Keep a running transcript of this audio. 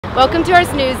Welcome to our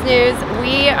Snooze News.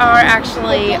 We are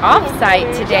actually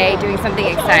off-site today doing something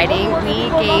exciting.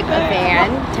 We gave a van,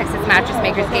 Texas Mattress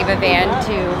Makers gave a van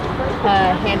to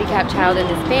a handicapped child and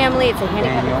his family. It's a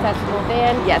handicapped accessible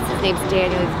van. Yes, his name's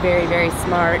Daniel. He's very, very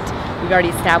smart. We've already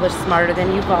established smarter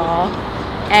than you all.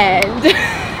 And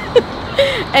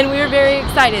and we were very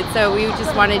excited. So we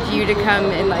just wanted you to come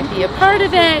and be a part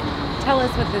of it. Tell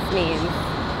us what this means.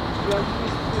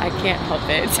 I can't help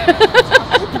it.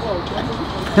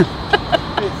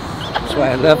 That's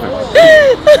why I love her.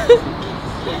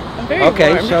 I'm very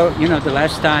okay, warm. so the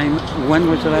last time, when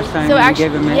was the last time you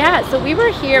gave him? Yeah, so we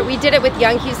were here. We did it with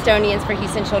Young Houstonians for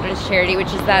Houston Children's Charity,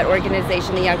 which is that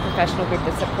organization, the young professional group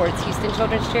that supports Houston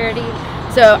Children's Charity.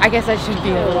 So I guess I should be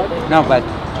a little bit. No, but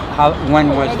when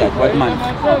was that? What month?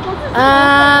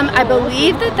 I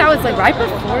believe that was right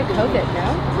before COVID.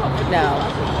 No.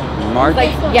 March.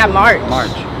 March.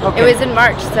 March. Okay. It was in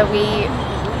March, so we.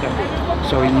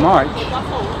 So in March,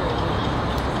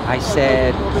 I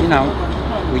said,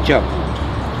 we joke.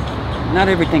 Not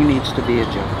everything needs to be a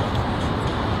joke.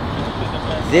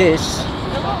 This,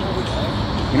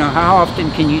 how often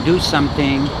can you do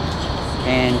something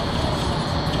and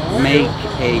make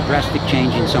a drastic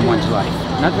change in someone's life?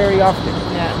 Not very often.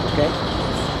 Yeah. Okay.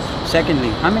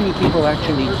 Secondly, how many people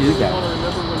actually do that?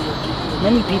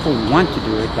 Many people want to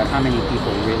do it, but how many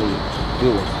people really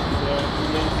do it?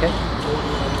 Okay?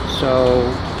 So,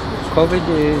 COVID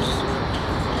is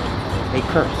a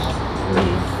curse.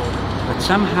 But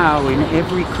somehow in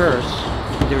every curse,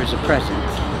 there is a present.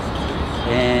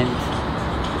 And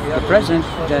the present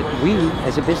that we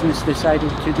as a business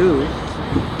decided to do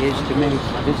is to make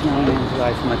this young man's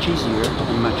life much easier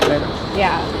and much better.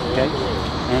 Yeah. Okay?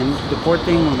 And the poor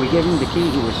thing, when we gave him the key,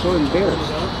 he was so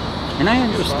embarrassed. And I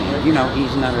understand,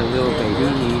 he's not a little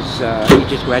baby. He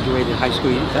just graduated high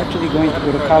school. He's actually going to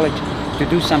go to college to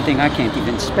do something I can't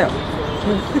even spell.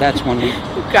 That's when we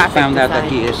found out that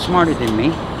he is smarter than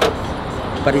me.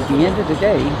 But at the end of the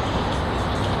day,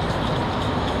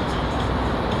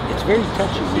 it's very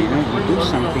touching. You do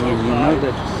something and you know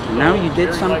that now you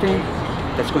did something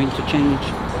that's going to change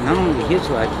not only his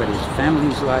life, but his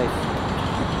family's life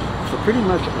for pretty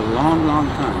much a long, long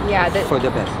time. Yeah, for the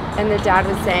better. And the dad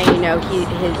was saying,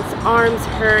 his arms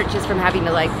hurt just from having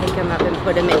to pick him up and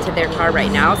put him into their car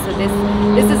right now. So this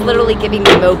is literally giving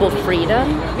them mobile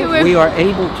freedom. We are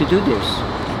able to do this.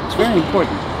 It's very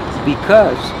important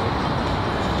because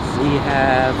we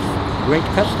have great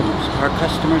customers. Our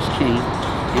customers came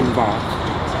and bought,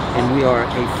 and we are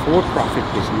a for-profit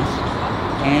business.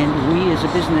 And we as a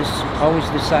business always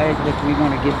decide that we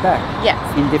want to give back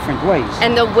in different ways.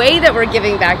 And the way that we're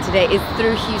giving back today is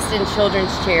through Houston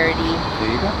Children's Charity. There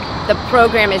you go. The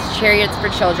program is Chariots for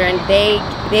Children.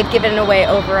 They've given away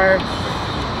over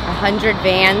 100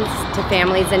 vans to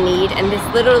families in need, and this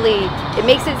literally, it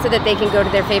makes it so that they can go to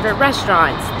their favorite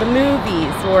restaurants, the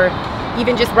movies, or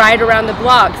even just ride around the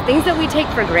blocks, things that we take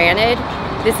for granted.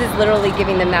 This is literally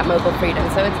giving them that mobile freedom.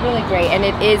 So it's really great. And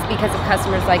it is because of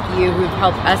customers like you who've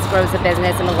helped us grow as a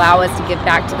business and allow us to give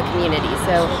back to the community.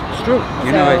 So it's true.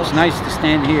 It's nice to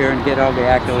stand here and get all the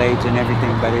accolades and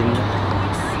everything, but in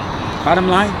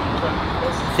bottom line,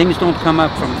 things don't come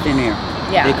up from thin air.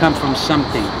 Yeah. They come from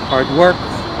something. Hard work,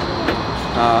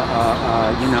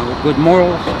 good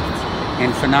morals, and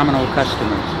phenomenal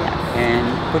customers. Yes. And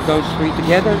put those three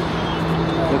together,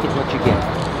 look at what you get.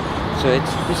 So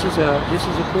this is a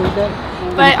cool day.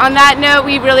 But on that note,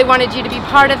 we really wanted you to be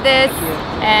part of this.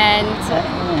 And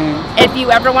if you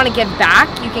ever want to give back,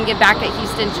 you can give back at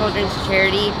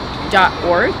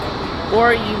HoustonChildren'sCharity.org,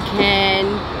 or you can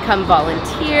come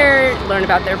volunteer, learn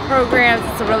about their programs.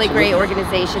 It's a really great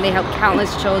organization. They help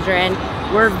countless children.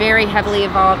 We're very heavily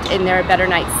involved in their Better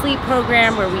Night's Sleep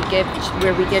program, where we give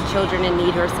children in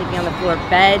need who are sleeping on the floor of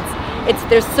beds.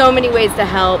 There's so many ways to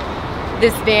help.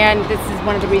 This is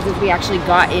one of the reasons we actually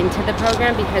got into the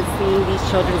program, because seeing these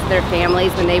children, their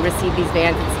families, when they receive these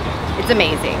vans, it's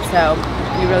amazing. So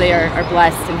we really are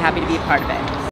blessed and happy to be a part of it.